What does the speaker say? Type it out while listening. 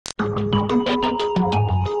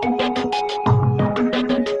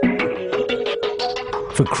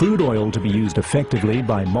For crude oil to be used effectively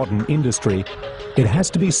by modern industry, it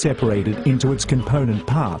has to be separated into its component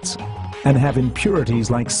parts and have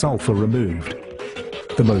impurities like sulfur removed.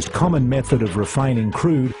 The most common method of refining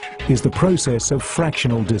crude is the process of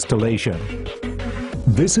fractional distillation.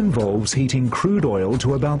 This involves heating crude oil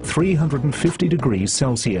to about 350 degrees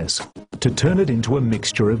Celsius to turn it into a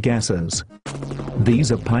mixture of gases.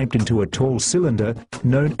 These are piped into a tall cylinder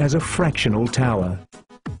known as a fractional tower.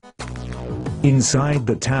 Inside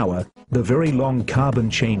the tower, the very long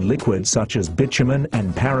carbon chain liquids such as bitumen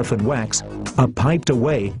and paraffin wax are piped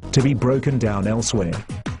away to be broken down elsewhere.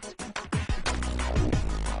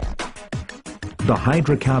 The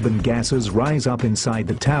hydrocarbon gases rise up inside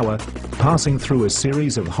the tower, passing through a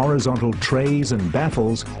series of horizontal trays and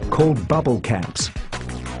baffles called bubble caps.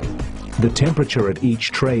 The temperature at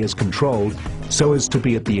each tray is controlled so as to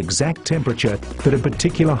be at the exact temperature that a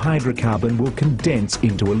particular hydrocarbon will condense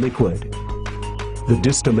into a liquid. The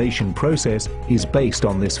distillation process is based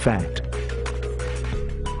on this fact.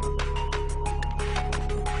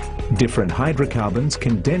 Different hydrocarbons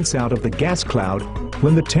condense out of the gas cloud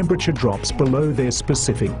when the temperature drops below their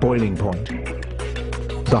specific boiling point.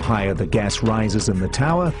 The higher the gas rises in the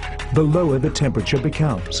tower, the lower the temperature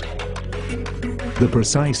becomes. The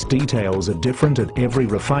precise details are different at every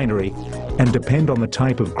refinery and depend on the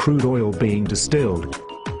type of crude oil being distilled.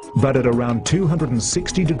 But at around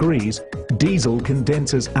 260 degrees, diesel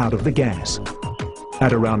condenses out of the gas.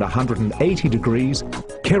 At around 180 degrees,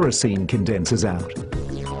 kerosene condenses out.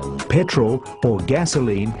 Petrol or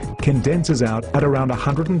gasoline condenses out at around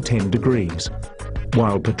 110 degrees,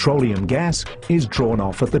 while petroleum gas is drawn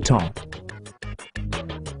off at the top.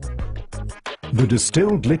 The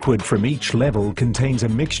distilled liquid from each level contains a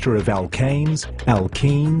mixture of alkanes,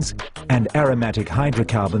 alkenes, and aromatic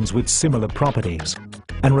hydrocarbons with similar properties,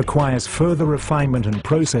 and requires further refinement and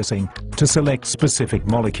processing to select specific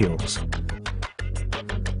molecules.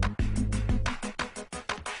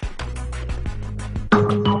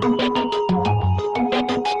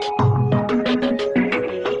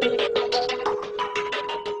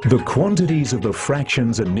 The quantities of the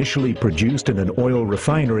fractions initially produced in an oil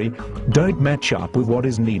refinery don't match up with what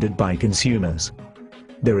is needed by consumers.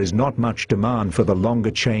 There is not much demand for the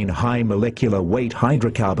longer chain high molecular weight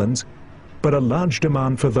hydrocarbons, but a large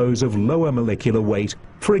demand for those of lower molecular weight,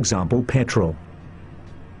 for example petrol.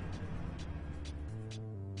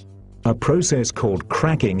 A process called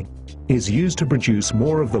cracking is used to produce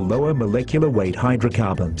more of the lower molecular weight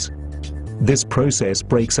hydrocarbons. This process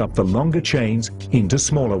breaks up the longer chains into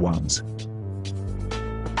smaller ones.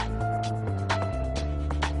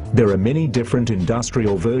 There are many different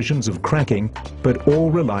industrial versions of cracking, but all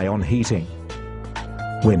rely on heating.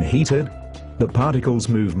 When heated, the particles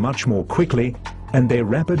move much more quickly, and their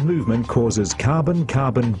rapid movement causes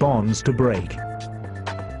carbon-carbon bonds to break.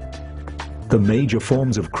 The major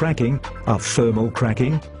forms of cracking are thermal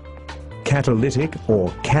cracking, catalytic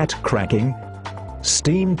or cat cracking,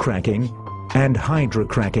 steam cracking, and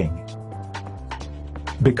hydrocracking.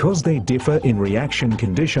 Because they differ in reaction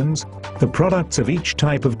conditions, the products of each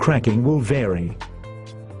type of cracking will vary.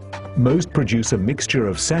 Most produce a mixture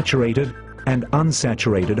of saturated and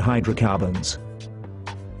unsaturated hydrocarbons.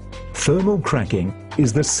 Thermal cracking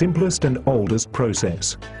is the simplest and oldest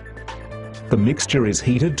process. The mixture is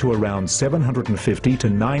heated to around 750 to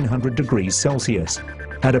 900 degrees Celsius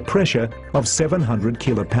at a pressure of 700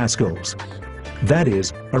 kilopascals. That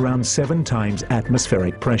is around 7 times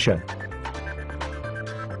atmospheric pressure.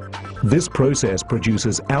 This process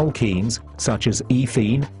produces alkenes such as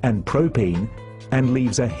ethene and propene and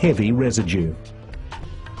leaves a heavy residue.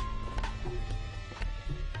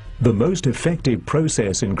 The most effective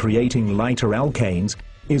process in creating lighter alkanes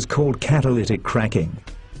is called catalytic cracking.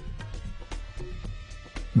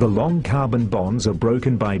 The long carbon bonds are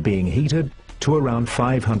broken by being heated to around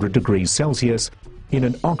 500 degrees Celsius in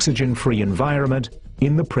an oxygen-free environment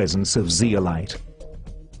in the presence of zeolite.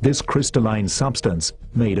 This crystalline substance,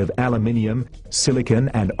 made of aluminium, silicon,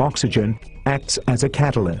 and oxygen, acts as a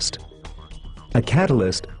catalyst. A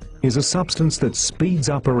catalyst is a substance that speeds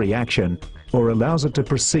up a reaction or allows it to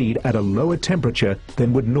proceed at a lower temperature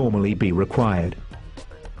than would normally be required.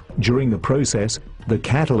 During the process, the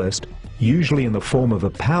catalyst, usually in the form of a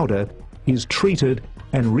powder, is treated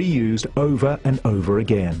and reused over and over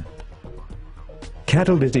again.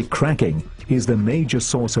 Catalytic cracking is the major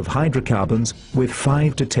source of hydrocarbons with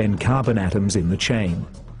 5 to 10 carbon atoms in the chain.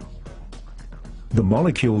 The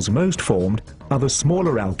molecules most formed are the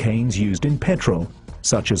smaller alkanes used in petrol,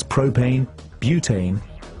 such as propane, butane,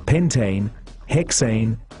 pentane,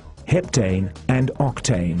 hexane, heptane, and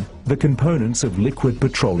octane, the components of liquid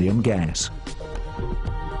petroleum gas.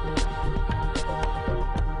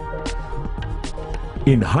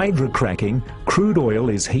 In hydrocracking, crude oil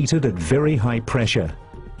is heated at very high pressure,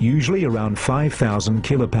 usually around 5,000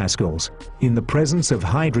 kilopascals, in the presence of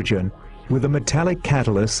hydrogen with a metallic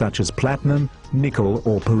catalyst such as platinum, nickel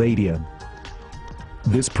or palladium.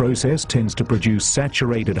 This process tends to produce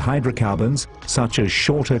saturated hydrocarbons such as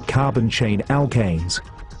shorter carbon chain alkanes,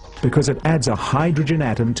 because it adds a hydrogen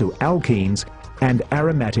atom to alkenes and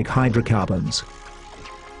aromatic hydrocarbons.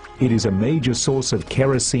 It is a major source of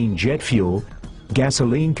kerosene jet fuel,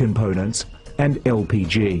 gasoline components and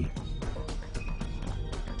LPG.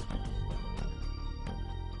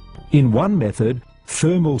 In one method,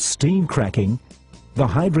 thermal steam cracking, the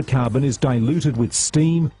hydrocarbon is diluted with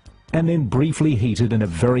steam and then briefly heated in a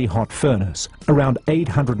very hot furnace, around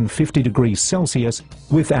 850 degrees Celsius,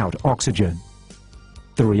 without oxygen.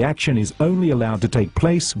 The reaction is only allowed to take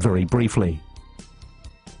place very briefly.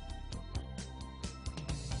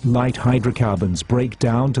 Light hydrocarbons break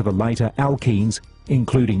down to the lighter alkenes,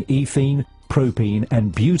 including ethene, propene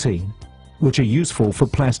and butene, which are useful for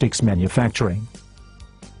plastics manufacturing.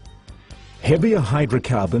 Heavier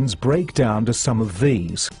hydrocarbons break down to some of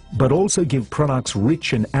these, but also give products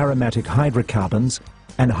rich in aromatic hydrocarbons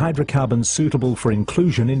and hydrocarbons suitable for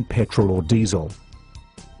inclusion in petrol or diesel.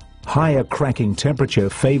 Higher cracking temperature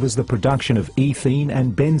favors the production of ethene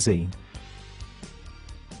and benzene.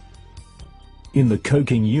 In the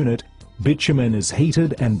coking unit, bitumen is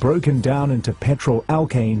heated and broken down into petrol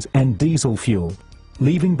alkanes and diesel fuel,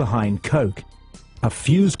 leaving behind coke, a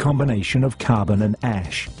fused combination of carbon and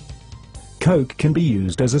ash. Coke can be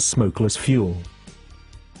used as a smokeless fuel.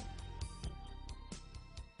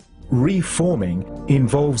 Reforming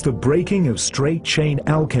involves the breaking of straight-chain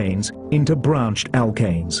alkanes into branched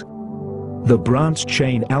alkanes. The branched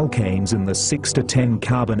chain alkanes in the 6 to 10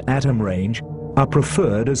 carbon atom range are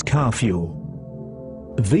preferred as car fuel.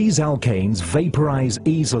 These alkanes vaporize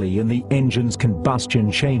easily in the engine's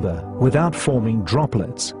combustion chamber without forming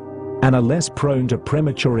droplets and are less prone to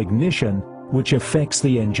premature ignition, which affects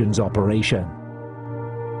the engine's operation.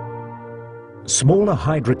 Smaller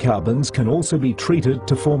hydrocarbons can also be treated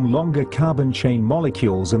to form longer carbon chain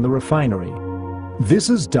molecules in the refinery. This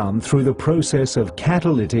is done through the process of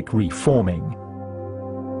catalytic reforming.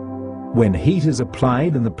 When heat is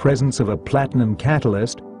applied in the presence of a platinum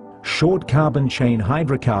catalyst, short carbon chain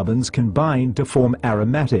hydrocarbons combine to form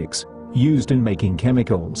aromatics used in making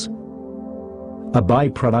chemicals. A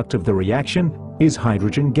byproduct of the reaction is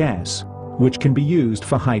hydrogen gas, which can be used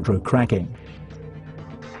for hydrocracking.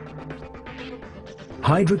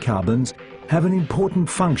 Hydrocarbons have an important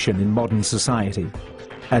function in modern society,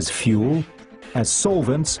 as fuel, as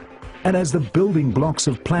solvents, and as the building blocks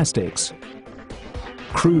of plastics.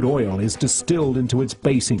 Crude oil is distilled into its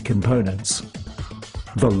basic components.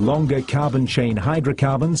 The longer carbon chain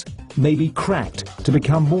hydrocarbons may be cracked to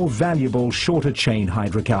become more valuable shorter chain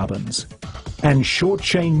hydrocarbons, and short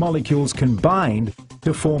chain molecules combined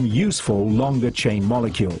to form useful longer chain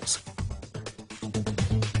molecules.